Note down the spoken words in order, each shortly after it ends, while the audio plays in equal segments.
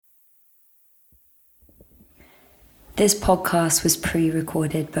This podcast was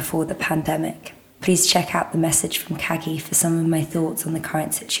pre-recorded before the pandemic. Please check out the message from Kagi for some of my thoughts on the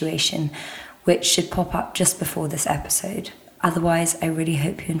current situation, which should pop up just before this episode. Otherwise, I really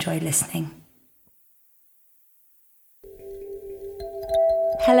hope you enjoy listening.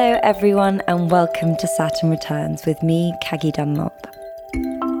 Hello everyone and welcome to Saturn Returns with me, Kagi Dunlop.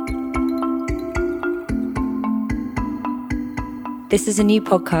 This is a new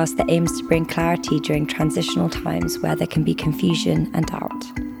podcast that aims to bring clarity during transitional times where there can be confusion and doubt.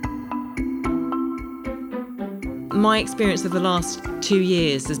 My experience of the last 2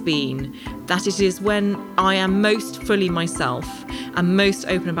 years has been that it is when I am most fully myself and most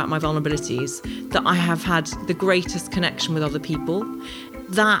open about my vulnerabilities that I have had the greatest connection with other people.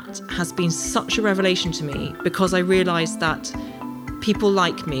 That has been such a revelation to me because I realised that people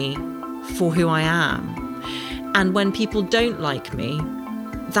like me for who I am. And when people don't like me,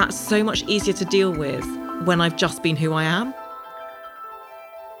 that's so much easier to deal with when I've just been who I am.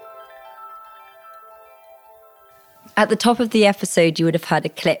 At the top of the episode, you would have heard a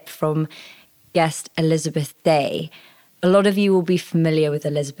clip from guest Elizabeth Day. A lot of you will be familiar with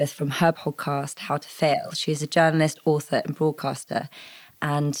Elizabeth from her podcast, How to Fail. She is a journalist, author, and broadcaster.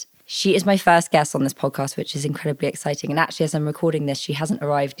 And she is my first guest on this podcast, which is incredibly exciting. And actually, as I'm recording this, she hasn't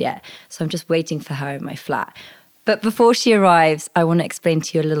arrived yet. So I'm just waiting for her in my flat. But before she arrives, I want to explain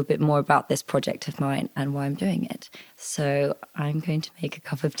to you a little bit more about this project of mine and why I'm doing it. So I'm going to make a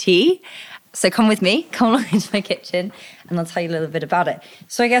cup of tea. So come with me, come along into my kitchen, and I'll tell you a little bit about it.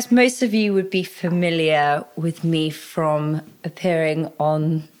 So I guess most of you would be familiar with me from appearing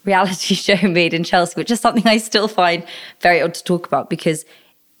on reality show Made in Chelsea, which is something I still find very odd to talk about because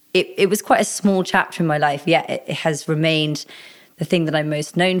it was quite a small chapter in my life, yet it has remained the thing that I'm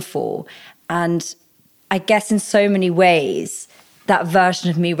most known for. And I guess in so many ways, that version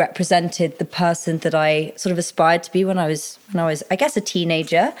of me represented the person that I sort of aspired to be when I was, I guess, a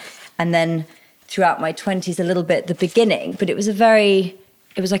teenager. And then throughout my 20s, a little bit at the beginning. But it was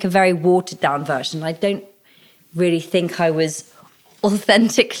like a very watered down version. I don't really think I was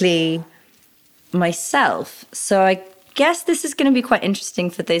authentically myself. So I guess this is going to be quite interesting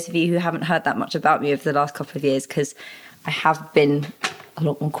for those of you who haven't heard that much about me over the last couple of years, because I have been a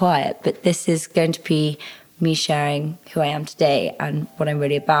lot more quiet, but this is going to be me sharing who I am today and what I'm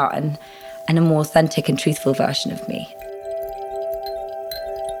really about and a more authentic and truthful version of me.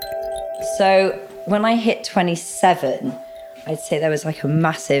 So when I hit 27, I'd say there was like a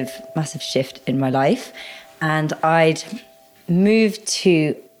massive shift in my life, and I'd moved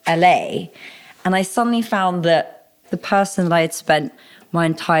to LA, and I suddenly found that the person that I had spent my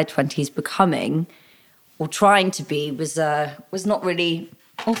entire 20s becoming or trying to be was not really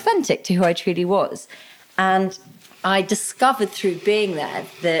authentic to who I truly was. And I discovered through being there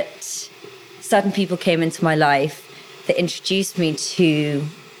that certain people came into my life that introduced me to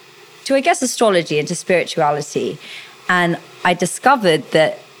I guess, astrology and to spirituality. And I discovered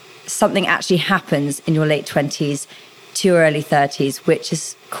that something actually happens in your late 20s to your early 30s, which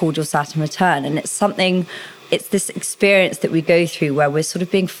is called your Saturn return. And it's this experience that we go through where we're sort of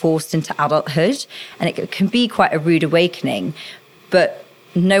being forced into adulthood, and it can be quite a rude awakening, but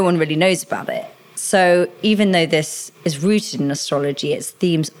no one really knows about it. So even though this is rooted in astrology, its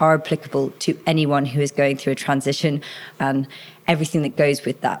themes are applicable to anyone who is going through a transition and everything that goes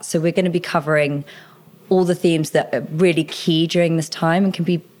with that. So we're going to be covering all the themes that are really key during this time and can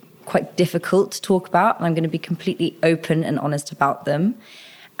be quite difficult to talk about. And I'm going to be completely open and honest about them.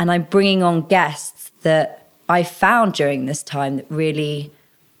 And I'm bringing on guests that I found during this time that really,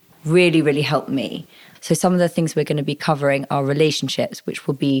 really, really helped me. So some of the things we're going to be covering are relationships, which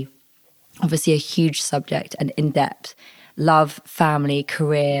will be obviously a huge subject and in-depth. Love, family,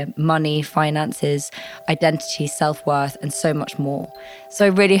 career, money, finances, identity, self-worth, and so much more. So I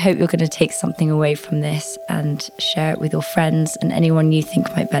really hope you're going to take something away from this and share it with your friends and anyone you think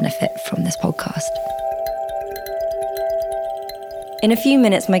might benefit from this podcast. In a few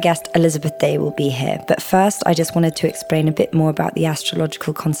minutes, my guest Elizabeth Day will be here. But first, I just wanted to explain a bit more about the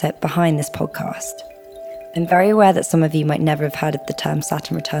astrological concept behind this podcast. I'm very aware that some of you might never have heard of the term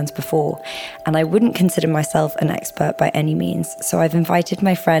Saturn returns before, and I wouldn't consider myself an expert by any means, so I've invited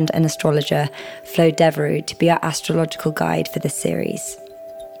my friend and astrologer, Flo Devereux, to be our astrological guide for this series.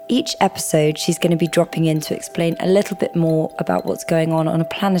 Each episode, she's going to be dropping in to explain a little bit more about what's going on a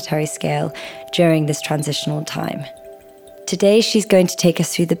planetary scale during this transitional time. Today, she's going to take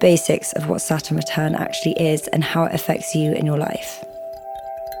us through the basics of what Saturn return actually is and how it affects you in your life.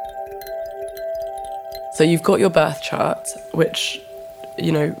 So you've got your birth chart, which,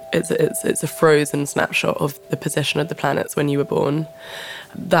 you know, it's a frozen snapshot of the position of the planets when you were born.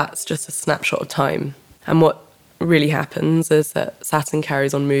 That's just a snapshot of time. And what really happens is that Saturn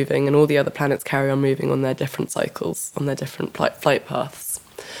carries on moving and all the other planets carry on moving on their different cycles, on their different flight paths.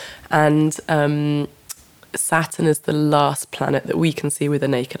 And Saturn is the last planet that we can see with the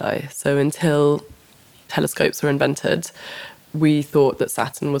naked eye. So until telescopes were invented, we thought that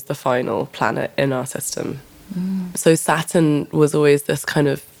Saturn was the final planet in our system. So Saturn was always this kind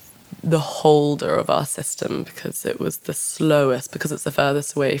of the holder of our system because it was the slowest, because it's the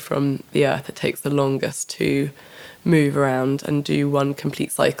furthest away from the Earth. It takes the longest to move around and do one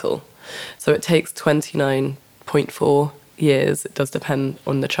complete cycle. So it takes 29.4 years. It does depend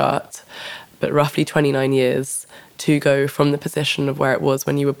on the chart, but roughly 29 years to go from the position of where it was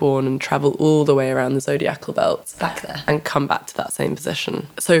when you were born and travel all the way around the zodiacal belt Back there. and come back to that same position.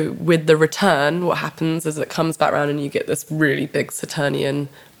 So with the return, what happens is it comes back around and you get this really big Saturnian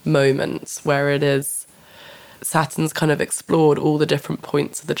moment where it is Saturn's kind of explored all the different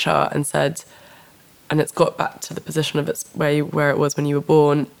points of the chart and said, and it's got back to the position of its where it was when you were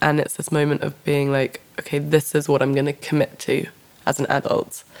born, and it's this moment of being like, okay, this is what I'm going to commit to as an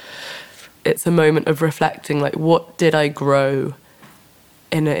adult. It's a moment of reflecting, like, what did I grow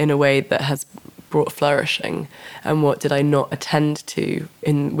in a way that has brought flourishing, and what did I not attend to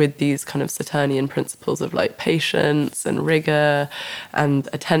with these kind of Saturnian principles of like patience and rigor and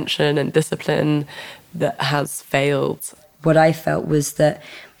attention and discipline that has failed. What I felt was that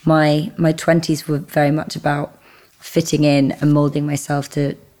my 20s were very much about fitting in and molding myself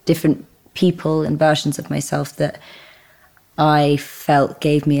to different people and versions of myself that I felt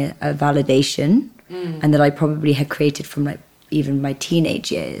gave me a validation and that I probably had created from like even my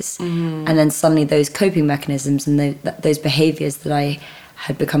teenage years. And then suddenly those coping mechanisms and those behaviors that I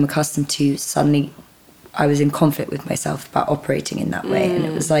had become accustomed to, suddenly I was in conflict with myself about operating in that way. And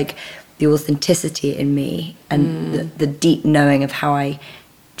it was like the authenticity in me and the deep knowing of how I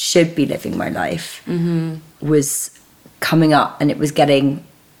should be living my life was coming up, and it was getting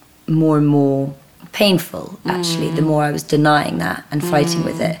more and more painful, actually, the more I was denying that and fighting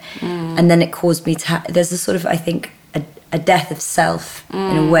with it. And then it caused me to there's a sort of, I think, a death of self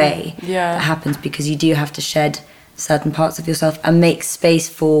in a way that happens because you do have to shed certain parts of yourself and make space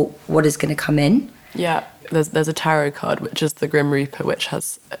for what is going to come in. Yeah, there's a tarot card, which is the Grim Reaper, which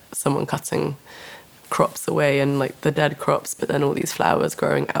has someone cutting crops away and like the dead crops, but then all these flowers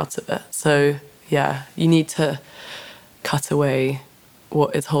growing out of it. So yeah, you need to cut away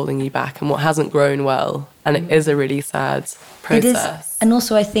what is holding you back and what hasn't grown well, and it is a really sad process. It is, and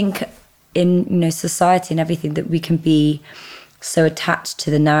also I think in society and everything that we can be so attached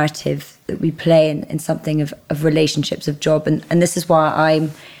to the narrative that we play in something of relationships, of job, and this is why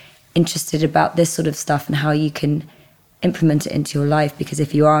I'm interested about this sort of stuff and how you can implement it into your life, because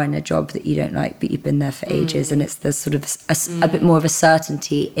if you are in a job that you don't like but you've been there for ages and there's sort of a bit more of a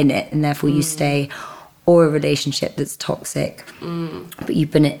certainty in it and therefore you stay, or a relationship that's toxic, but you've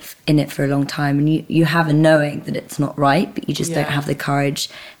been in it for a long time and you have a knowing that it's not right, but you just don't have the courage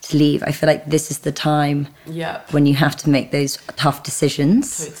to leave. I feel like this is the time when you have to make those tough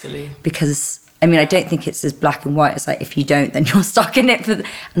decisions. Totally. Because, I mean, I don't think it's as black and white. It's like if you don't, then you're stuck in it for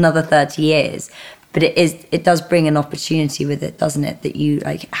another 30 years. But it does bring an opportunity with it, doesn't it? That you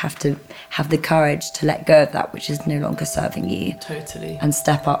like have to have the courage to let go of that which is no longer serving you. Totally. And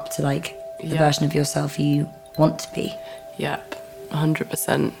step up to like the version of yourself you want to be. Yep,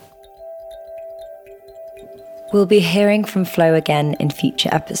 100%. We'll be hearing from Flo again in future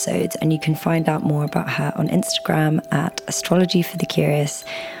episodes, and you can find out more about her on Instagram at Astrology for the Curious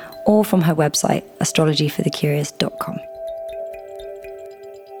or from her website, astrologyforthecurious.com.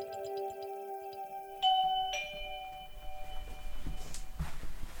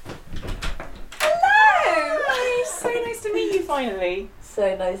 Finally.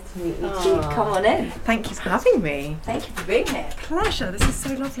 So nice to meet you too. Come on in. Thank you for having me. Thank you for being here. Pleasure. This is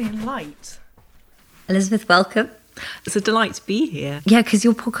so lovely and light. Elizabeth, welcome. It's a delight to be here. Yeah, because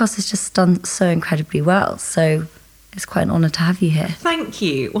your podcast has just done so incredibly well. So it's quite an honour to have you here. Thank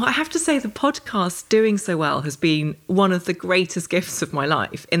you. Well, I have to say the podcast doing so well has been one of the greatest gifts of my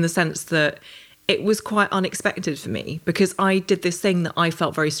life, in the sense that it was quite unexpected for me because I did this thing that I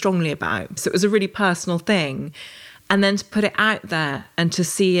felt very strongly about. So it was a really personal thing. And then to put it out there and to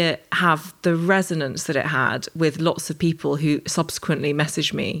see it have the resonance that it had with lots of people who subsequently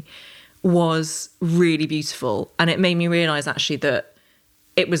messaged me was really beautiful. And it made me realise actually that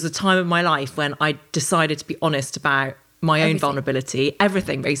it was the time of my life when I decided to be honest about my own vulnerability,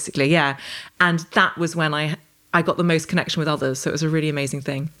 everything basically, yeah. And that was when I got the most connection with others. So it was a really amazing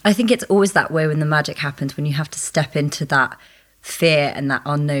thing. I think it's always that way when the magic happens, when you have to step into that fear and that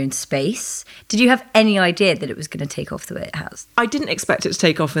unknown space. Did you have any idea that it was going to take off the way it has? I didn't expect it to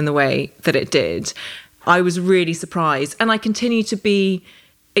take off in the way that it did. I was really surprised. And I continue to be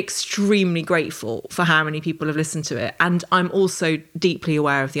extremely grateful for how many people have listened to it. And I'm also deeply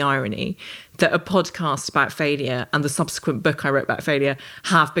aware of the irony that a podcast about failure and the subsequent book I wrote about failure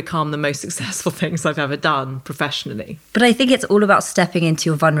have become the most successful things I've ever done professionally. But I think it's all about stepping into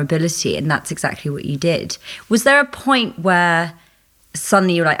your vulnerability, and that's exactly what you did. Was there a point where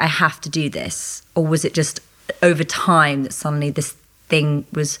suddenly you're like, I have to do this? Or was it just over time that suddenly this thing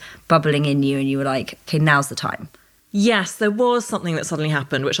was bubbling in you and you were like, okay, now's the time? Yes, there was something that suddenly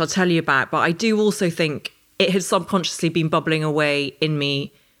happened, which I'll tell you about. But I do also think it had subconsciously been bubbling away in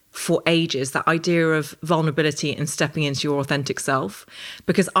me for ages, that idea of vulnerability and stepping into your authentic self.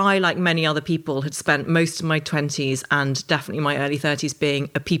 Because I, like many other people, had spent most of my 20s and definitely my early 30s being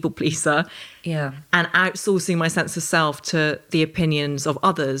a people pleaser. Yeah. And outsourcing my sense of self to the opinions of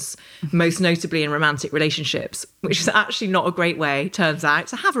others, most notably in romantic relationships, which is actually not a great way, turns out,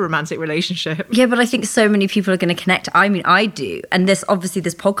 to have a romantic relationship. Yeah, but I think so many people are going to connect. I mean, I do. And this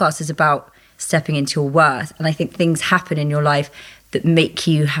podcast is about stepping into your worth. And I think things happen in your life that make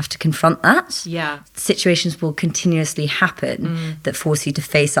you have to confront that. Yeah. Situations will continuously happen that force you to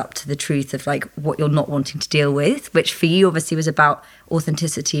face up to the truth of like what you're not wanting to deal with, which for you obviously was about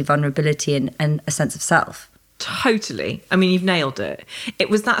authenticity, vulnerability and a sense of self. Totally. I mean, you've nailed it. It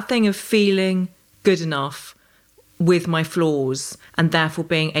was that thing of feeling good enough with my flaws and therefore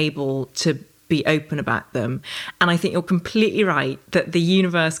being able to be open about them. And I think you're completely right that the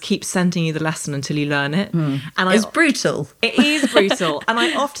universe keeps sending you the lesson until you learn it. And It's brutal. It is brutal. And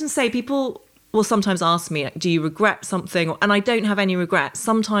I often say, people will sometimes ask me, do you regret something? And I don't have any regrets.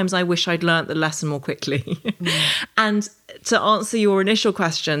 Sometimes I wish I'd learnt the lesson more quickly. And to answer your initial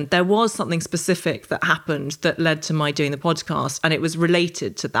question, there was something specific that happened that led to my doing the podcast. And it was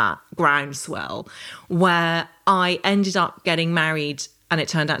related to that groundswell where I ended up getting married and it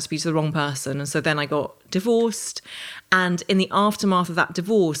turned out to be to the wrong person. And so then I got divorced. And in the aftermath of that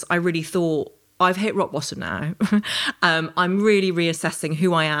divorce, I really thought, I've hit rock bottom now. I'm really reassessing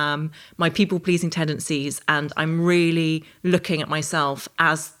who I am, my people-pleasing tendencies, and I'm really looking at myself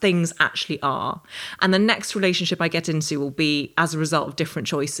as things actually are. And the next relationship I get into will be as a result of different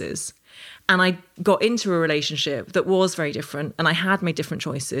choices. And I got into a relationship that was very different, and I had made different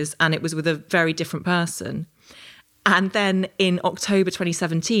choices, and it was with a very different person. And then in October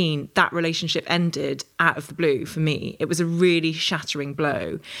 2017, that relationship ended out of the blue for me. It was a really shattering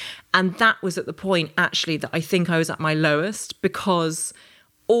blow. And that was at the point, actually, that I think I was at my lowest, because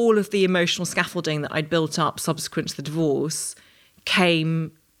all of the emotional scaffolding that I'd built up subsequent to the divorce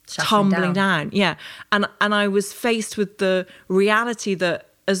came tumbling down. Yeah. And I was faced with the reality that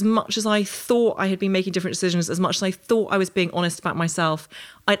as much as I thought I had been making different decisions, as much as I thought I was being honest about myself,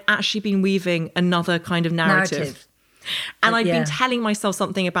 I'd actually been weaving another kind of narrative. And I'd been telling myself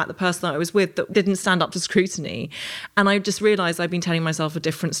something about the person that I was with that didn't stand up to scrutiny. And I just realised I'd been telling myself a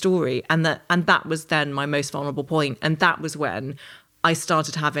different story. And that was then my most vulnerable point. And that was when I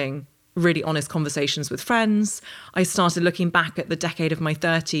started having really honest conversations with friends. I started looking back at the decade of my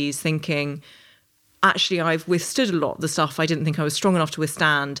 30s thinking, actually, I've withstood a lot of the stuff I didn't think I was strong enough to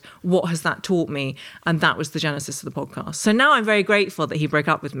withstand. What has that taught me? And that was the genesis of the podcast. So now I'm very grateful that he broke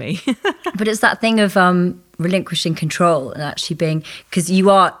up with me. But it's that thing of relinquishing control and actually being, because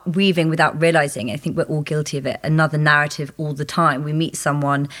you are weaving without realising, I think we're all guilty of it, another narrative all the time. We meet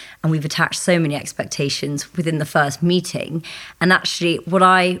someone and we've attached so many expectations within the first meeting. And actually what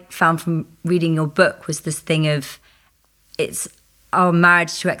I found from reading your book was this thing of it's our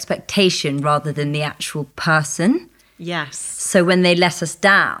marriage to expectation rather than the actual person. Yes. So when they let us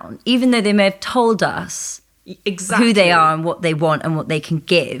down, even though they may have told us exactly who they are and what they want and what they can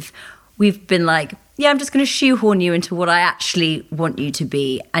give, we've been like, yeah, I'm just going to shoehorn you into what I actually want you to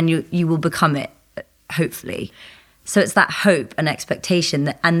be, and you will become it, hopefully. So it's that hope and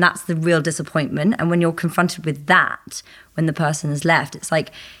expectation, and that's the real disappointment. And when you're confronted with that, when the person has left, it's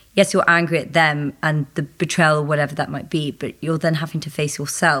like, yes, you're angry at them and the betrayal or whatever that might be, but you're then having to face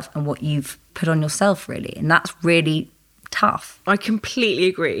yourself and what you've put on yourself, really. And that's really tough. I completely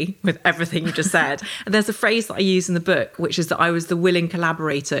agree with everything you just said. And there's a phrase that I use in the book, which is that I was the willing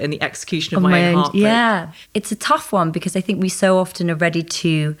collaborator in the execution of my own heartbreak. Yeah. It's a tough one because I think we so often are ready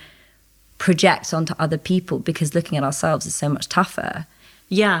to project onto other people because looking at ourselves is so much tougher.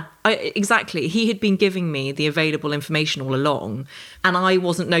 Yeah, exactly. He had been giving me the available information all along, and I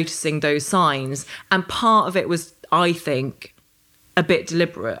wasn't noticing those signs. And part of it was, I think, a bit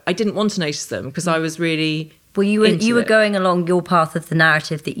deliberate. I didn't want to notice them because I was really you were going along your path of the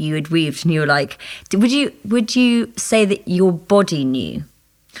narrative that you had weaved, and you were like, would you say that your body knew?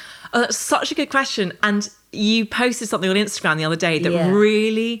 Oh, that's such a good question. And you posted something on Instagram the other day that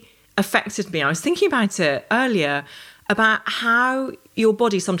really affected me. I was thinking about it earlier, about how your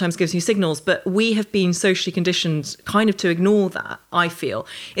body sometimes gives you signals, but we have been socially conditioned kind of to ignore that, I feel.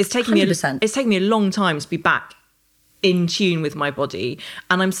 It's taken 100%. It's taken me a long time to be back in tune with my body,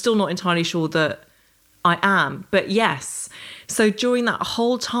 and I'm still not entirely sure that I am. But yes, so during that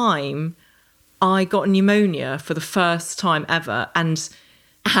whole time, I got pneumonia for the first time ever, and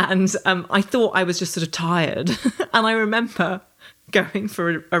I thought I was just sort of tired. And I remember going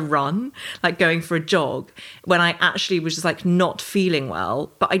for a run, like going for a jog, when I actually was just like not feeling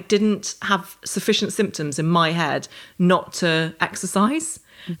well, but I didn't have sufficient symptoms in my head not to exercise.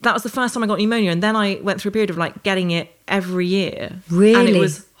 That was the first time I got pneumonia. And then I went through a period of like getting it every year. Really? And it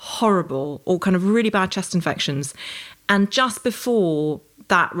was horrible, all kind of really bad chest infections. And just before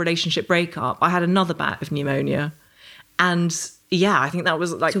that relationship breakup, I had another bout of pneumonia. And yeah, I think that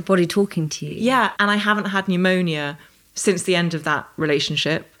was like... Your body talking to you. Yeah, and I haven't had pneumonia since the end of that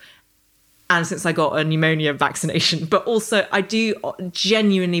relationship and since I got a pneumonia vaccination. But also, I do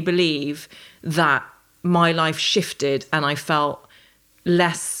genuinely believe that my life shifted and I felt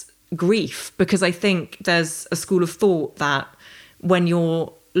less grief, because I think there's a school of thought that when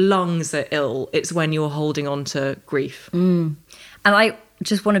your lungs are ill, it's when you're holding on to grief. And I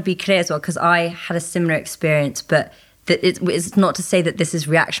just want to be clear as well, because I had a similar experience, but that it's not to say that this is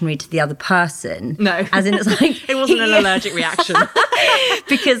reactionary to the other person. No. As in, it's like... It wasn't an allergic reaction.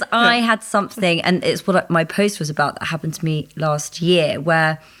 Because I had something, and it's what my post was about, that happened to me last year,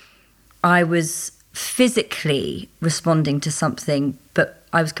 where I was physically responding to something, but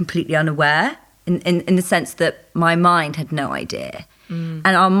I was completely unaware in the sense that my mind had no idea. And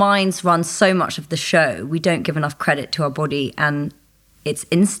our minds run so much of the show. We don't give enough credit to our body and its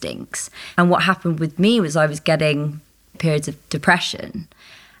instincts. And what happened with me was I was getting periods of depression.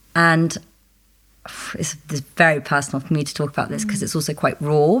 And it's very personal for me to talk about this because it's also quite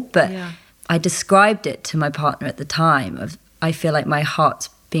raw. But Yeah. I described it to my partner at the time of, I feel like my heart's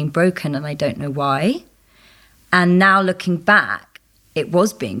being broken and I don't know why. And now looking back, it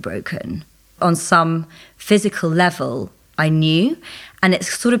was being broken. On some physical level, I knew. And it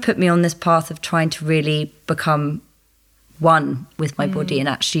sort of put me on this path of trying to really become one with my body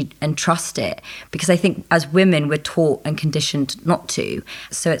and trust it, because I think as women we're taught and conditioned not to.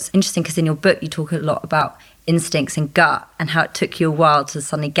 So it's interesting because in your book you talk a lot about instincts and gut and how it took you a while to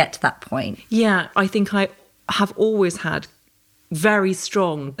suddenly get to that point. Yeah, I think I have always had very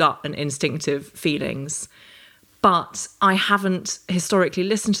strong gut and instinctive feelings, but I haven't historically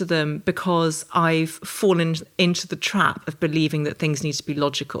listened to them because I've fallen into the trap of believing that things need to be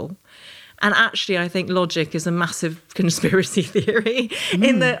logical. And actually, I think logic is a massive conspiracy theory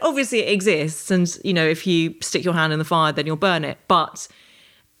in that obviously it exists. And, you know, if you stick your hand in the fire, then you'll burn it. But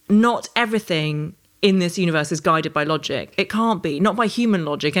not everything in this universe is guided by logic. It can't be, not by human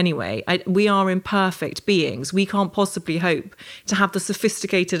logic anyway. We are imperfect beings. We can't possibly hope to have the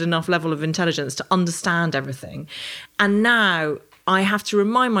sophisticated enough level of intelligence to understand everything. And now I have to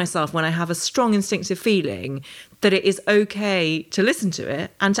remind myself when I have a strong instinctive feeling that it is okay to listen to it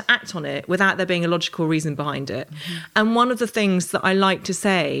and to act on it without there being a logical reason behind it. And one of the things that I like to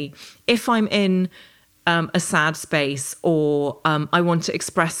say, if I'm in a sad space or I want to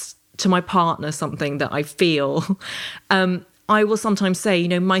express to my partner something that I feel, I will sometimes say, you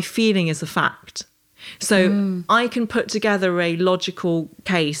know, my feeling is a fact. So I can put together a logical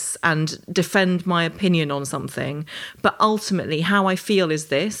case and defend my opinion on something, but ultimately how I feel is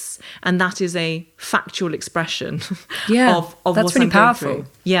this, and that is a factual expression of that's what really I'm powerful. going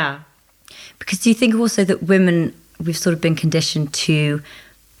through. Yeah. Because do you think also that women, we've sort of been conditioned to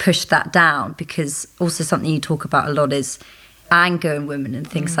push that down? Because also something you talk about a lot is anger in women and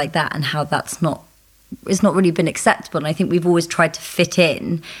things like that, and how it's not really been acceptable. And I think we've always tried to fit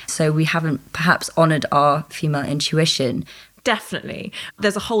in, so we haven't perhaps honoured our female intuition. Definitely.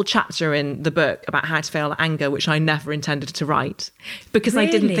 There's a whole chapter in the book about how to feel anger, which I never intended to write because I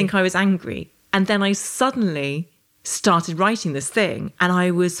didn't Really? think I was angry. And then I suddenly started writing this thing and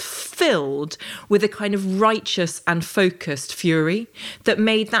I was filled with a kind of righteous and focused fury that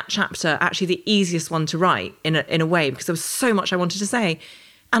made that chapter actually the easiest one to write in a way, because there was so much I wanted to say.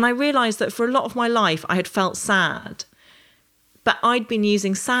 And I realised that for a lot of my life, I had felt sad, but I'd been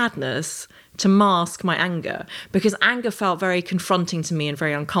using sadness to mask my anger because anger felt very confronting to me and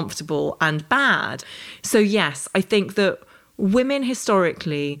very uncomfortable and bad. So yes, I think that women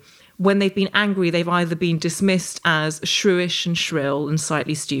historically, when they've been angry, they've either been dismissed as shrewish and shrill and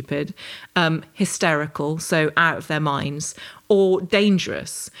slightly stupid, hysterical, so out of their minds, or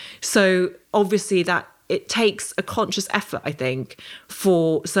dangerous. So obviously that it takes a conscious effort, I think,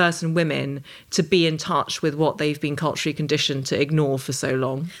 for certain women to be in touch with what they've been culturally conditioned to ignore for so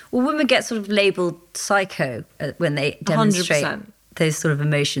long. Well, women get sort of labelled psycho when they demonstrate 100%. those sort of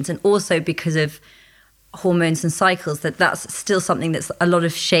emotions, and also because of hormones and cycles, that's still something that's a lot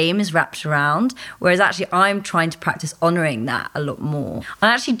of shame is wrapped around, whereas actually I'm trying to practice honouring that a lot more. I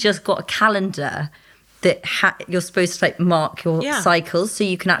actually just got a calendar that you're supposed to like mark your cycles so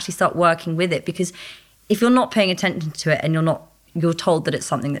you can actually start working with it, because if you're not paying attention to it and you're told that it's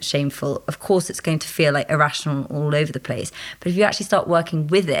something that's shameful, of course it's going to feel like irrational all over the place. But if you actually start working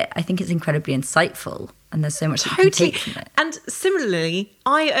with it, I think it's incredibly insightful, and there's so much that you can take from it. And similarly,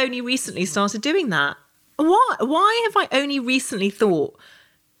 I only recently started doing that. Why have I only recently thought,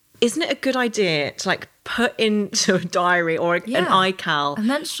 isn't it a good idea to like put into a diary or an iCal a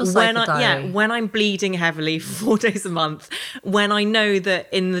menstrual cycle diary? When I'm bleeding heavily for 4 days a month, when I know that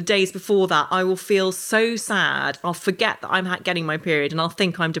in the days before that I will feel so sad, I'll forget that I'm getting my period and I'll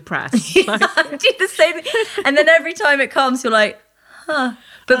think I'm depressed. I do the same thing. And then every time it comes, you're like, huh.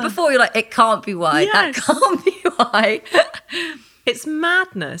 But before you're like, it can't be why. Yes. That can't be why. It's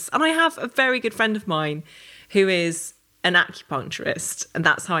madness. And I have a very good friend of mine who is an acupuncturist, and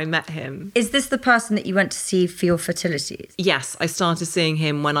that's how I met him. Is this the person that you went to see for your fertility? Yes, I started seeing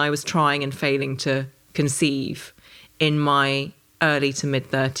him when I was trying and failing to conceive in my early to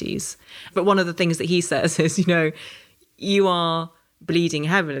mid-30s. But one of the things that he says is, you are bleeding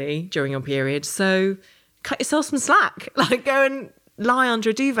heavily during your period, so cut yourself some slack. Like, go and lie under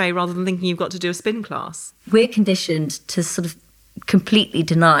a duvet rather than thinking you've got to do a spin class. We're conditioned to sort of completely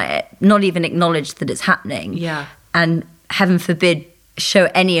deny it, not even acknowledge that it's happening. Yeah. And heaven forbid, show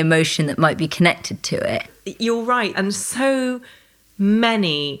any emotion that might be connected to it. You're right. And so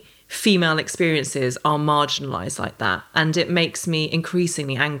many female experiences are marginalised like that. And it makes me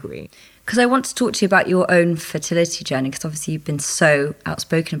increasingly angry. Because I want to talk to you about your own fertility journey, because obviously you've been so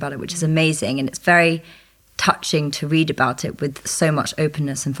outspoken about it, which is amazing. And it's very touching to read about it with so much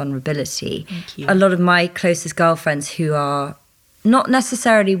openness and vulnerability. Thank you. A lot of my closest girlfriends who are not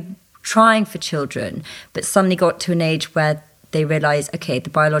necessarily trying for children, but suddenly got to an age where they realise, okay, the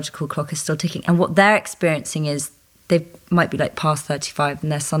biological clock is still ticking. And what they're experiencing is they might be like past 35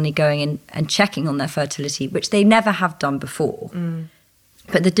 and they're suddenly going in and checking on their fertility, which they never have done before. Mm.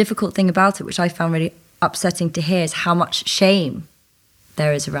 But the difficult thing about it, which I found really upsetting to hear, is how much shame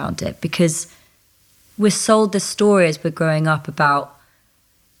there is around it, because we're sold this story as we're growing up about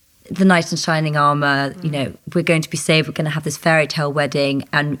the knight in shining armour, we're going to be saved, we're going to have this fairy tale wedding.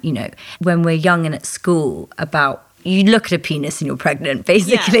 And, when we're young and at school, about you look at a penis and you're pregnant,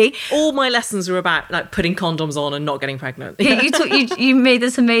 basically. Yeah. All my lessons were about like putting condoms on and not getting pregnant. You made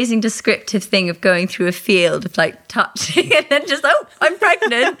this amazing descriptive thing of going through a field of like touching and then just, oh, I'm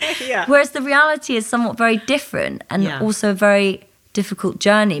pregnant. Yeah. Whereas the reality is somewhat very different and also a very difficult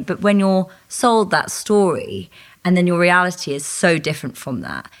journey. But when you're sold that story and then your reality is so different from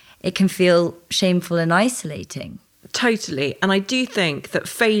that, it can feel shameful and isolating. Totally. And I do think that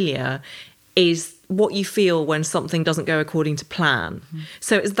failure is what you feel when something doesn't go according to plan. Mm.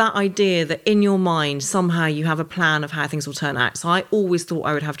 So it's that idea that in your mind, somehow you have a plan of how things will turn out. So I always thought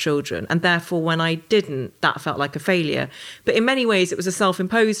I would have children. And therefore, when I didn't, that felt like a failure. But in many ways, it was a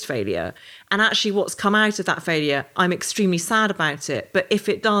self-imposed failure. And actually what's come out of that failure, I'm extremely sad about it. But if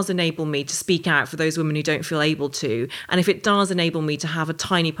it does enable me to speak out for those women who don't feel able to, and if it does enable me to have a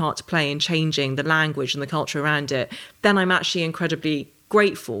tiny part to play in changing the language and the culture around it, then I'm actually incredibly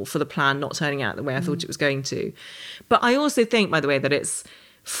grateful for the plan not turning out the way I thought it was going to. But I also think, by the way, that it's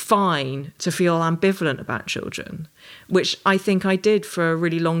fine to feel ambivalent about children, which I think I did for a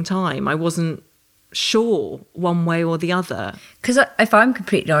really long time. I wasn't sure one way or the other. Because if I'm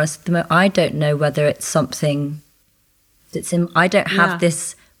completely honest, at the moment, I don't know whether it's something that's in... I don't have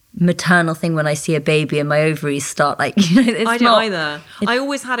this maternal thing when I see a baby and my ovaries start like... it's I don't either. I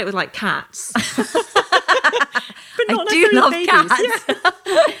always had it with like cats. I do love cats.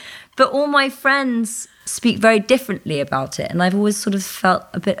 Yeah. But all my friends speak very differently about it. And I've always sort of felt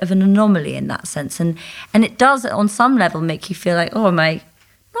a bit of an anomaly in that sense. And it does, on some level, make you feel like, oh, am I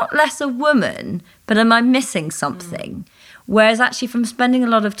not less a woman, but am I missing something? Whereas actually from spending a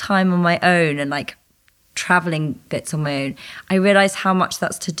lot of time on my own and like traveling bits on my own, I realised how much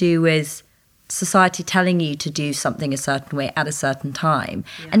that's to do with society telling you to do something a certain way at a certain time.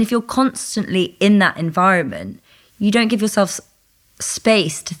 Yeah. And if you're constantly in that environment, you don't give yourself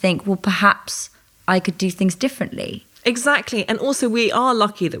space to think, well, perhaps I could do things differently. Exactly. And also we are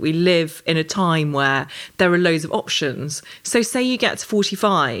lucky that we live in a time where there are loads of options. So say you get to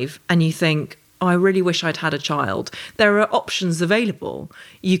 45 and you think, oh, I really wish I'd had a child, there are options available.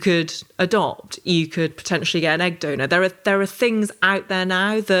 You could adopt, you could potentially get an egg donor. There are things out there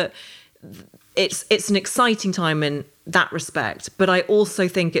now that it's an exciting time in that respect, but I also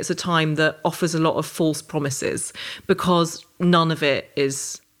think it's a time that offers a lot of false promises because none of it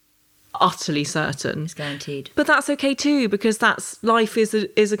is utterly certain. It's guaranteed. But that's okay too, because life is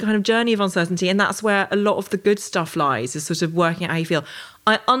a kind of journey of uncertainty, and that's where a lot of the good stuff lies, is sort of working out how you feel.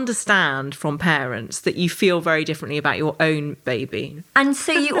 I understand from parents that you feel very differently about your own baby. And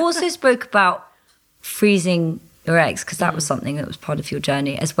so you also spoke about freezing your eggs, because that was something that was part of your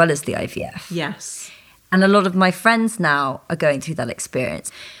journey as well as the IVF. Yes. And a lot of my friends now are going through that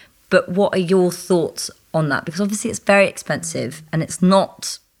experience. But what are your thoughts on that? Because obviously it's very expensive and it's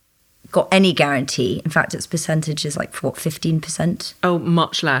not got any guarantee. In fact, its percentage is like, what, 15%? Oh,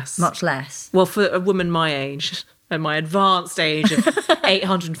 much less. Much less. Well, for a woman my age and my advanced age of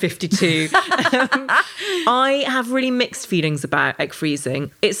 852, I have really mixed feelings about egg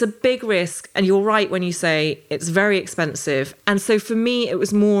freezing. It's a big risk, and you're right when you say it's very expensive. And so for me, it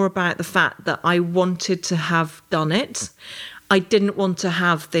was more about the fact that I wanted to have done it. I didn't want to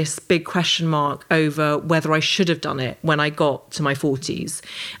have this big question mark over whether I should have done it when I got to my 40s.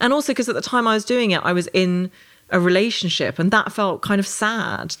 And also because at the time I was doing it, I was in a relationship, and that felt kind of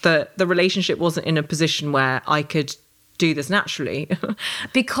sad that the relationship wasn't in a position where I could do this naturally.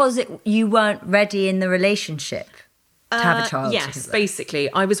 Because you weren't ready in the relationship to have a child? Yes, basically.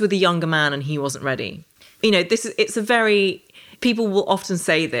 I was with a younger man and he wasn't ready. You know, it's a very... People will often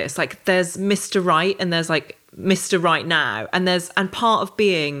say this, like there's Mr. Right and there's like Mr. Right now. And part of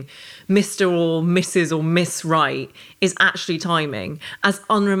being Mr. or Mrs. or Miss Right is actually timing. As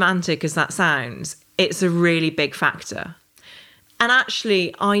unromantic as that sounds, it's a really big factor. And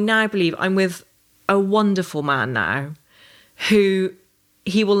actually, I now believe I'm with a wonderful man now who,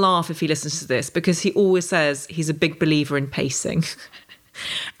 he will laugh if he listens to this, because he always says he's a big believer in pacing.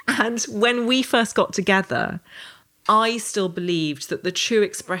 And when we first got together, I still believed that the true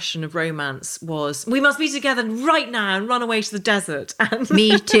expression of romance was, we must be together right now and run away to the desert. And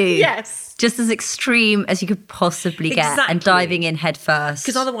Me too. Yes. Just as extreme as you could possibly get. Exactly. And diving in head first.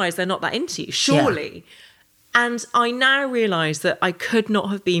 Because otherwise they're not that into you, surely. Yeah. And I now realise that I could not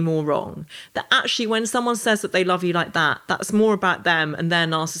have been more wrong. That actually when someone says that they love you like that, that's more about them and their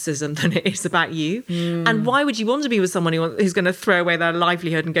narcissism than it is about you. And why would you want to be with someone who's going to throw away their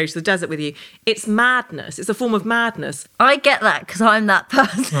livelihood and go to the desert with you? It's madness. It's a form of madness. I get that, because I'm that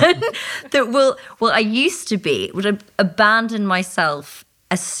person that I used to be, would abandon myself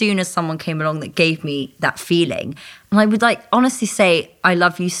as soon as someone came along that gave me that feeling. And I would honestly say, I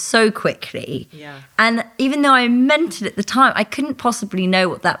love you so quickly. Yeah. And even though I meant it at the time, I couldn't possibly know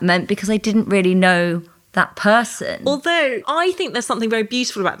what that meant because I didn't really know that person. Although I think there's something very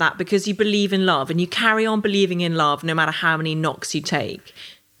beautiful about that, because you believe in love and you carry on believing in love no matter how many knocks you take.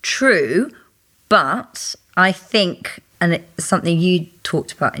 True, but I think, and it's something you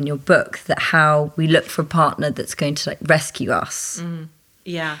talked about in your book, that how we look for a partner that's going to rescue us.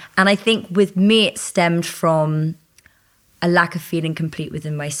 Yeah. And I think with me, it stemmed from a lack of feeling complete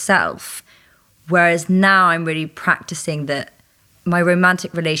within myself. Whereas now I'm really practicing that my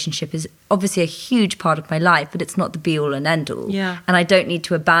romantic relationship is obviously a huge part of my life, but it's not the be all and end all. Yeah. And I don't need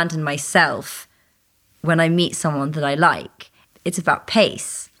to abandon myself when I meet someone that I like. It's about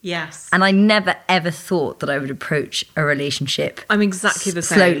pace. Yes. And I never, ever thought that I would approach a relationship I'm exactly the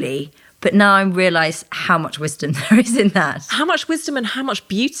same. slowly. But now I realise how much wisdom there is in that. How much wisdom and how much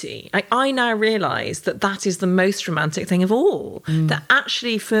beauty. I now realise that is the most romantic thing of all. That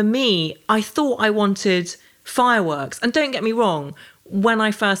actually, for me, I thought I wanted fireworks. And don't get me wrong, when I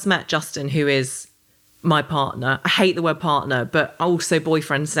first met Justin, who is my partner, I hate the word partner, but also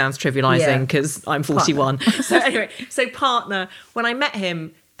boyfriend sounds trivialising because I'm 41. So anyway, partner, when I met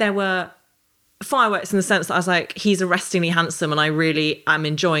him, there were fireworks in the sense that I was like, he's arrestingly handsome and I really am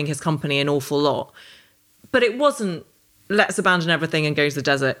enjoying his company an awful lot. But it wasn't, let's abandon everything and go to the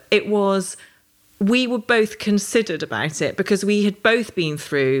desert. It was, we were both considered about it because we had both been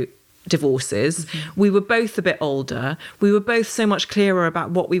through divorces. We were both a bit older. We were both so much clearer about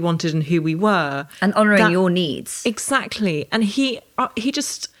what we wanted and who we were. And honouring your needs. Exactly. And he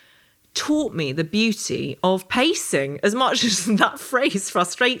just taught me the beauty of pacing, as much as that phrase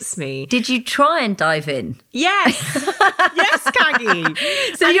frustrates me. Did you try and dive in? Yes. Yes,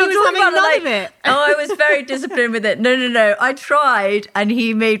 Kaggy. So and you're he was talking having about none of it. Oh, I was very disciplined with it. No. I tried and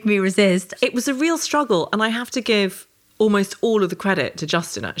he made me resist. It was a real struggle. And I have to give almost all of the credit to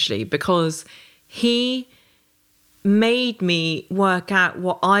Justin, actually, because he made me work out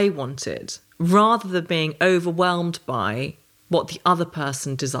what I wanted rather than being overwhelmed by what the other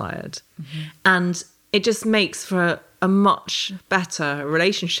person desired. And it just makes for a much better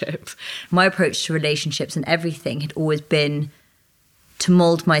relationship. My approach to relationships and everything had always been to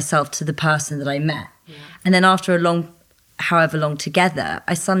mould myself to the person that I met. And then after however long together,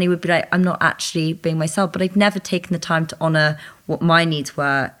 I suddenly would be like, I'm not actually being myself, but I'd never taken the time to honour what my needs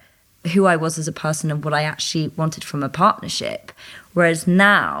were, who I was as a person and what I actually wanted from a partnership. Whereas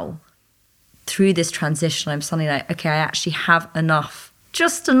now, through this transition, I'm suddenly like, okay, I actually have enough,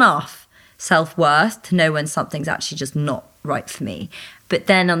 just enough self-worth to know when something's actually just not right for me. But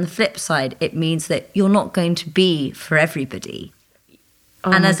then on the flip side, it means that you're not going to be for everybody.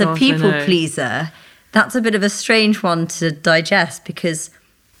 And as a people pleaser, that's a bit of a strange one to digest, because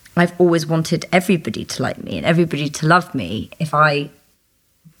I've always wanted everybody to like me and everybody to love me if I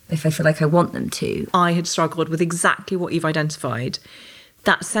feel like I want them to. I had struggled with exactly what you've identified.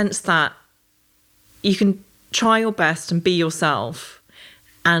 That sense that you can try your best and be yourself,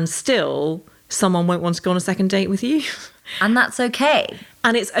 and still someone won't want to go on a second date with you. And that's okay.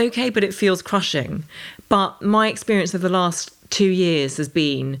 And it's okay, but it feels crushing. But my experience of the last 2 years has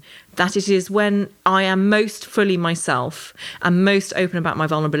been that it is when I am most fully myself and most open about my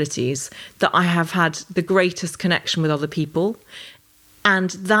vulnerabilities that I have had the greatest connection with other people.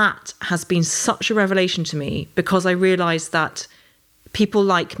 And that has been such a revelation to me, because I realised that people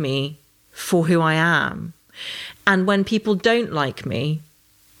like me for who I am. And when people don't like me,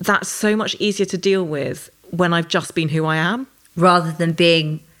 that's so much easier to deal with when I've just been who I am. Rather than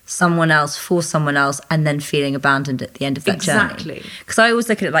being someone else for someone else and then feeling abandoned at the end of that journey. Exactly. Because I always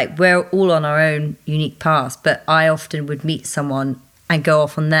look at it like we're all on our own unique paths, but I often would meet someone and go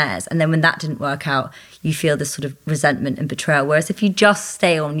off on theirs. And then when that didn't work out, you feel this sort of resentment and betrayal. Whereas if you just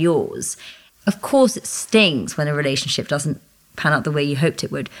stay on yours, of course it stings when a relationship doesn't pan out the way you hoped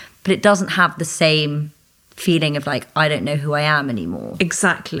it would, but it doesn't have the same feeling of like, I don't know who I am anymore.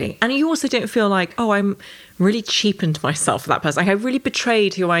 Exactly. And you also don't feel like, oh, I'm really cheapened myself for that person. Like, I really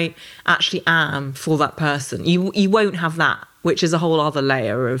betrayed who I actually am for that person. You won't have that, which is a whole other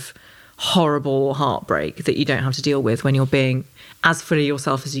layer of horrible heartbreak that you don't have to deal with when you're being as fully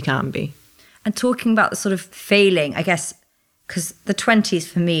yourself as you can be. And talking about the sort of failing, I guess, because the 20s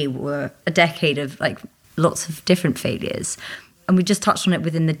for me were a decade of like lots of different failures. And we just touched on it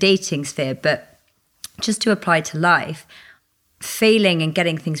within the dating sphere, but just to apply to life, failing and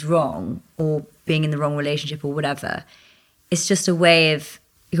getting things wrong or being in the wrong relationship or whatever, it's just a way of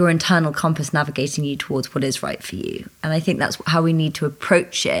your internal compass navigating you towards what is right for you. And I think that's how we need to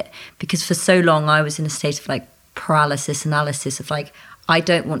approach it, because for so long I was in a state of like paralysis analysis of like, I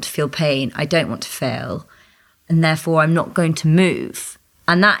don't want to feel pain, I don't want to fail, and therefore I'm not going to move.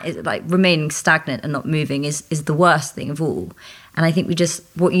 And that is like remaining stagnant and not moving is the worst thing of all. And I think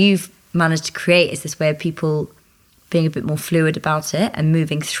what you've managed to create is this way of people being a bit more fluid about it and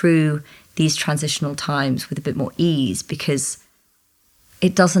moving through these transitional times with a bit more ease, because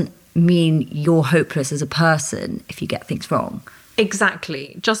it doesn't mean you're hopeless as a person if you get things wrong.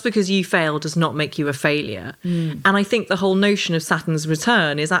 Exactly. Just because you fail does not make you a failure. And I think the whole notion of Saturn's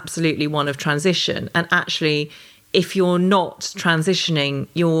return is absolutely one of transition. And actually, if you're not transitioning,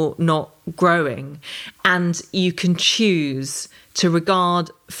 you're not growing. And you can choose to regard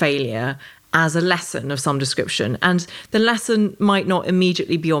failure as a lesson of some description. And the lesson might not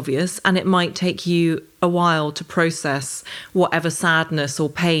immediately be obvious, and it might take you a while to process whatever sadness or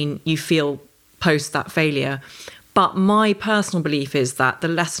pain you feel post that failure. But my personal belief is that the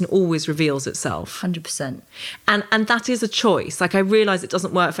lesson always reveals itself. 100%. And that is a choice. Like, I realise it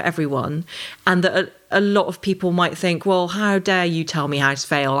doesn't work for everyone, and that a lot of people might think, well, how dare you tell me how to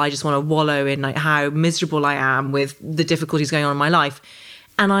fail? I just want to wallow in like how miserable I am with the difficulties going on in my life.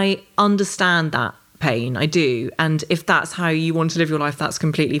 And I understand that pain, I do. And if that's how you want to live your life, that's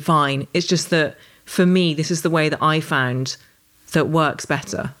completely fine. It's just that for me, this is the way that I found that works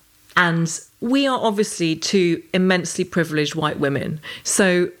better. And we are obviously two immensely privileged white women.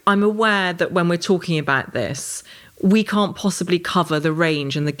 So I'm aware that when we're talking about this, we can't possibly cover the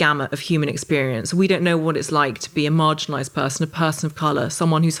range and the gamut of human experience. We don't know what it's like to be a marginalised person, a person of colour,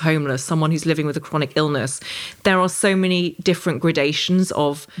 someone who's homeless, someone who's living with a chronic illness. There are so many different gradations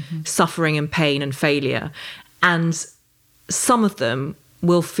of suffering and pain and failure. And some of them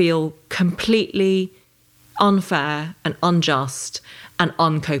will feel completely unfair and unjust and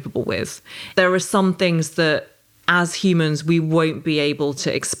uncopable with. There are some things that as humans we won't be able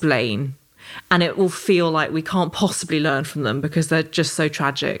to explain, and it will feel like we can't possibly learn from them because they're just so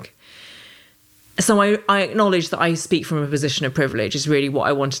tragic. So I acknowledge that I speak from a position of privilege is really what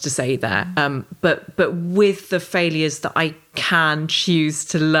I wanted to say there. But with the failures that I can choose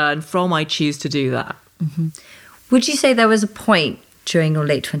to learn from, I choose to do that. Would you say there was a point during your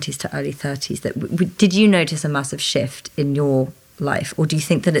late 20s to early 30s that did you notice a massive shift in your life, or do you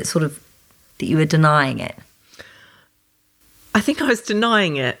think that it's sort of that you were denying it? I think I was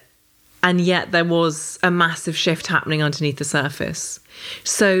denying it, and yet there was a massive shift happening underneath the surface.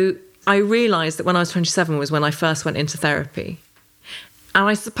 So I realised that when I was 27 was when I first went into therapy. And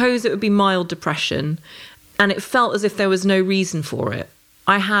I suppose it would be mild depression, and it felt as if there was no reason for it.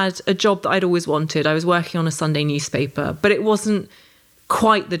 I had a job that I'd always wanted. I was working on a Sunday newspaper, but it wasn't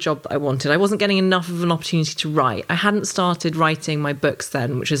quite the job that I wanted. I wasn't getting enough of an opportunity to write. I hadn't started writing my books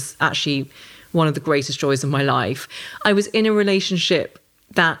then, which is actually one of the greatest joys of my life. I was in a relationship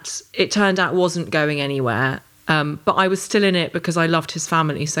that it turned out wasn't going anywhere. But I was still in it because I loved his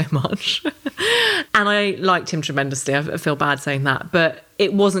family so much. And I liked him tremendously. I feel bad saying that. But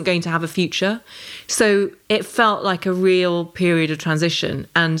it wasn't going to have a future. So it felt like a real period of transition.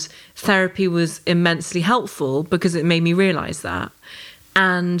 And therapy was immensely helpful because it made me realise that.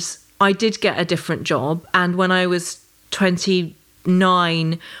 And I did get a different job. And when I was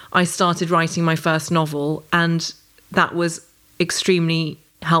 29, I started writing my first novel. And that was extremely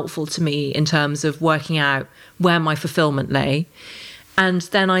helpful to me in terms of working out where my fulfillment lay. And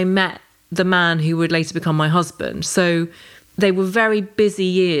then I met the man who would later become my husband. So they were very busy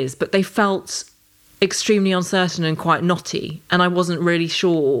years, but they felt extremely uncertain and quite knotty. And I wasn't really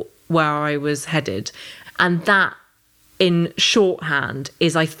sure where I was headed. And that, in shorthand,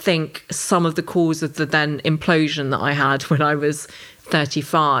 is, I think, some of the cause of the then implosion that I had when I was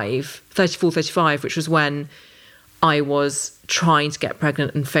 34, 35, which was when I was trying to get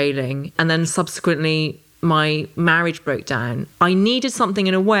pregnant and failing. And then subsequently, my marriage broke down. I needed something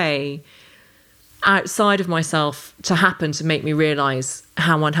in a way outside of myself to happen to make me realise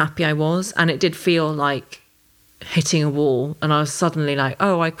how unhappy I was. And it did feel like hitting a wall. And I was suddenly like,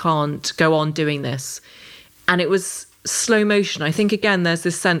 oh, I can't go on doing this. And it was slow motion. I think, again, there's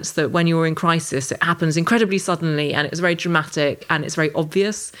this sense that when you're in crisis, it happens incredibly suddenly and it's very dramatic and it's very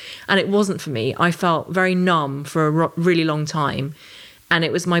obvious. And it wasn't for me. I felt very numb for a really long time. And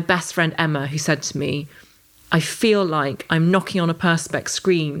it was my best friend, Emma, who said to me, I feel like I'm knocking on a Perspex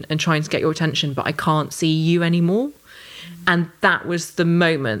screen and trying to get your attention, but I can't see you anymore. And that was the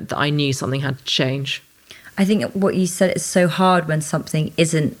moment that I knew something had to change. I think what you said is so hard when something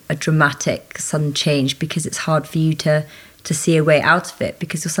isn't a dramatic, sudden change, because it's hard for you to see a way out of it,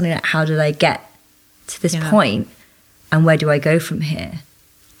 because you're suddenly like, how did I get to this point and where do I go from here?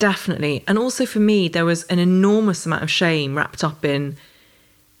 Definitely. And also for me, there was an enormous amount of shame wrapped up in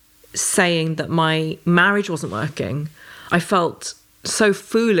saying that my marriage wasn't working. I felt so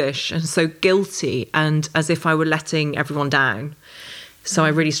foolish and so guilty and as if I were letting everyone down. So I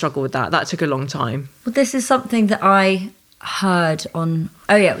really struggled with that. That took a long time. Well, this is something that I heard on,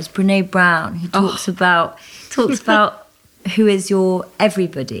 it was Brene Brown, who talks about who is your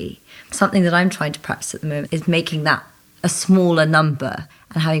everybody. Something that I'm trying to practice at the moment is making that a smaller number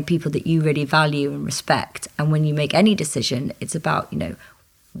and having people that you really value and respect. And when you make any decision, it's about,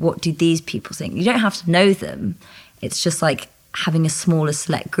 what do these people think? You don't have to know them. It's just like having a smaller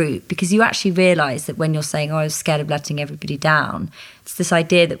select group, because you actually realise that when you're saying, I was scared of letting everybody down, it's this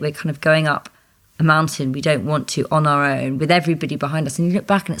idea that we're kind of going up a mountain we don't want to on our own with everybody behind us. And you look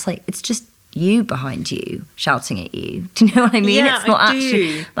back and it's like, it's just you behind you shouting at you. Do you know what I mean? Yeah, it's not I actually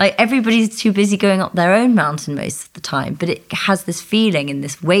do. like everybody's too busy going up their own mountain most of the time, but it has this feeling and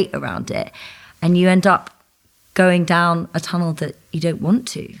this weight around it. And you end up going down a tunnel that you don't want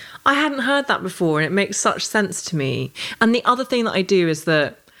to. I hadn't heard that before, and it makes such sense to me. And the other thing that I do is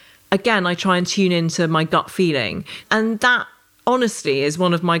that, again, I try and tune into my gut feeling. And that, honestly, is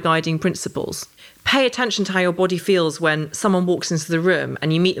one of my guiding principles. Pay attention to how your body feels when someone walks into the room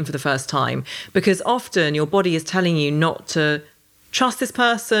and you meet them for the first time, because often your body is telling you not to trust this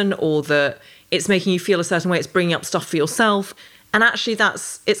person, or that it's making you feel a certain way, it's bringing up stuff for yourself. And actually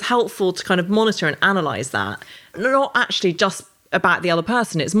it's helpful to kind of monitor and analyse that. Not actually just about the other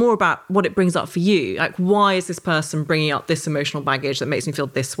person, it's more about what it brings up for you. Like, why is this person bringing up this emotional baggage that makes me feel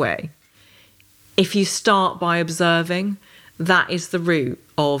this way? If you start by observing, that is the root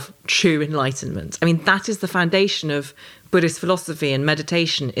of true enlightenment. I mean, that is the foundation of Buddhist philosophy and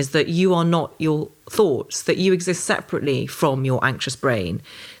meditation, is that you are not your thoughts, that you exist separately from your anxious brain.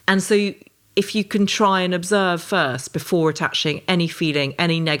 And so if you can try and observe first before attaching any feeling,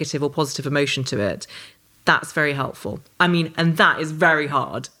 any negative or positive emotion to it, that's very helpful. I mean, and that is very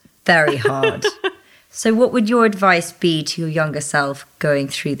hard. Very hard. So what would your advice be to your younger self going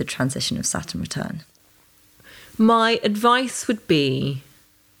through the transition of Saturn return? My advice would be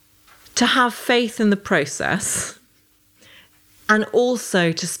to have faith in the process, and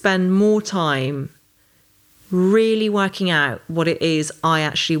also to spend more time really working out what it is I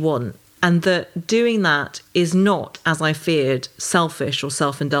actually want. And that doing that is not, as I feared, selfish or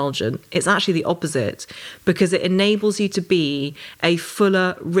self-indulgent. It's actually the opposite, because it enables you to be a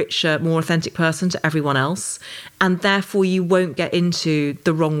fuller, richer, more authentic person to everyone else. And therefore you won't get into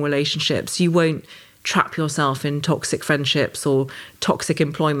the wrong relationships. You won't trap yourself in toxic friendships or toxic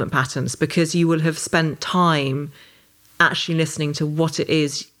employment patterns, because you will have spent time actually listening to what it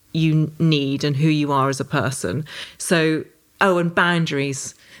is you need and who you are as a person. So, and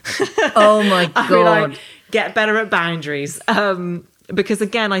boundaries. Oh my God. Get better at boundaries. Because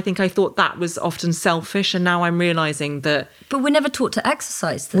again, I think I thought that was often selfish, and now I'm realising that... But we're never taught to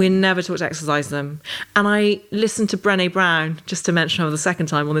exercise them. We're never taught to exercise them. And I listened to Brené Brown, just to mention her the second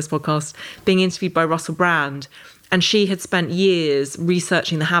time on this podcast, being interviewed by Russell Brand. And she had spent years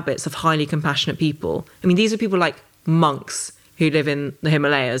researching the habits of highly compassionate people. I mean, these are people like monks who live in the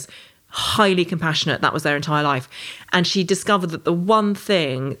Himalayas, highly compassionate. That was their entire life. And she discovered that the one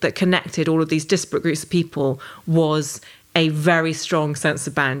thing that connected all of these disparate groups of people was a very strong sense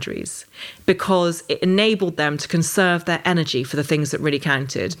of boundaries, because it enabled them to conserve their energy for the things that really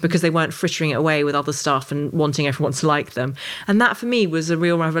counted, because they weren't frittering it away with other stuff and wanting everyone to like them. And that for me was a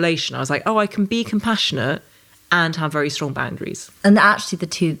real revelation. I was like, oh, I can be compassionate and have very strong boundaries. And actually the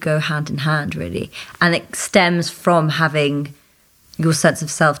two go hand in hand, really. And it stems from having your sense of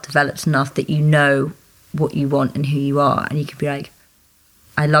self developed enough that you know what you want and who you are. And you can be like,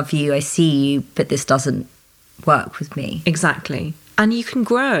 I love you, I see you, but this doesn't work with me. Exactly. And you can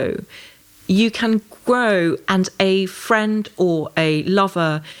grow. You can grow, and a friend or a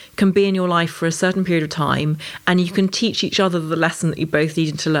lover can be in your life for a certain period of time, and you can teach each other the lesson that you both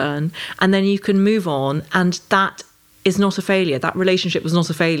needed to learn, and then you can move on, and that is not a failure. That relationship was not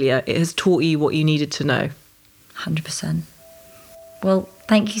a failure. It has taught you what you needed to know. 100%. Well,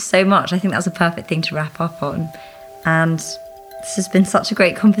 thank you so much. I think that's a perfect thing to wrap up on. And this has been such a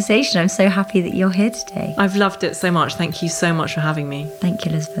great conversation. I'm so happy that you're here today. I've loved it so much. Thank you so much for having me. Thank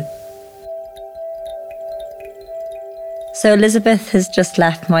you, Elizabeth. So Elizabeth has just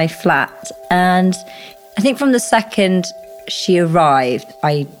left my flat, and I think from the second she arrived,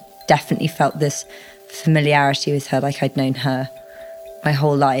 I definitely felt this familiarity with her, like I'd known her my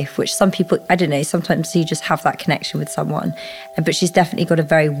whole life, which some people, I don't know, sometimes you just have that connection with someone. But she's definitely got a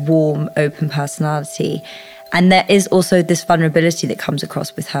very warm, open personality. And there is also this vulnerability that comes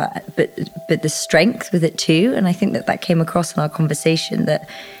across with her, but the strength with it too. And I think that came across in our conversation, that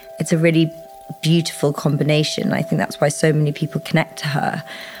it's a really beautiful combination. I think that's why so many people connect to her.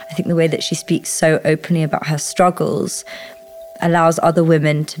 I think the way that she speaks so openly about her struggles allows other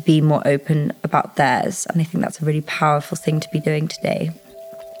women to be more open about theirs. And I think that's a really powerful thing to be doing today.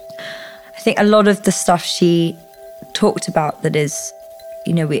 I think a lot of the stuff she talked about that is,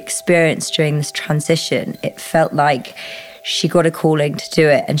 you know, we experienced during this transition, it felt like she got a calling to do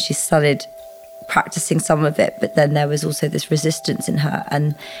it and she started practicing some of it, but then there was also this resistance in her,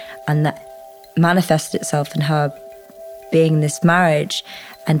 and that manifested itself in her being in this marriage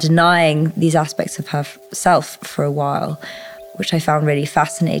and denying these aspects of herself for a while, which I found really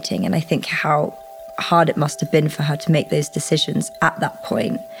fascinating. And I think how hard it must have been for her to make those decisions at that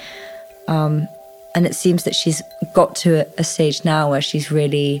point. And it seems that she's got to a stage now where she's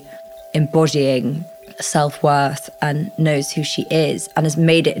really embodying self-worth and knows who she is and has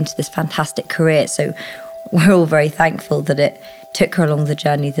made it into this fantastic career. So we're all very thankful that it took her along the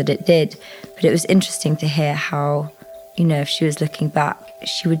journey that it did. But it was interesting to hear how, you know, if she was looking back,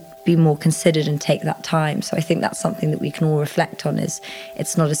 she would be more considered and take that time. So I think that's something that we can all reflect on, is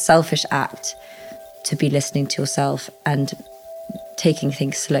it's not a selfish act to be listening to yourself and taking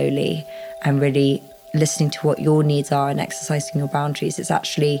things slowly and really listening to what your needs are and exercising your boundaries. It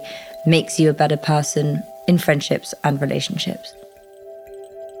actually makes you a better person in friendships and relationships.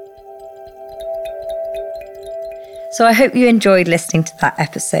 So I hope you enjoyed listening to that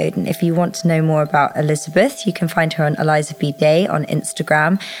episode. And if you want to know more about Elizabeth, you can find her on Eliza B. Day on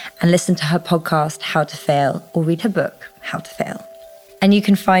Instagram and listen to her podcast, How to Fail, or read her book, How to Fail. And you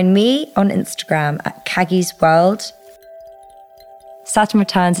can find me on Instagram at Kaggy's World. Saturn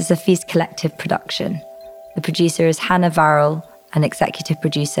Returns is a Feast Collective production. The producer is Hannah Varrell and executive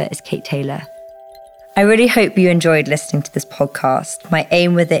producer is Kate Taylor. I really hope you enjoyed listening to this podcast. My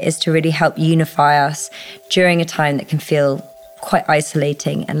aim with it is to really help unify us during a time that can feel quite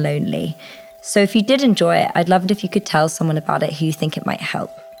isolating and lonely. So if you did enjoy it, I'd love it if you could tell someone about it who you think it might help.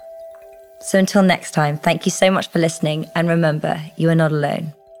 So until next time, thank you so much for listening, and remember, you are not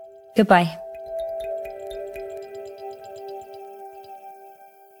alone. Goodbye.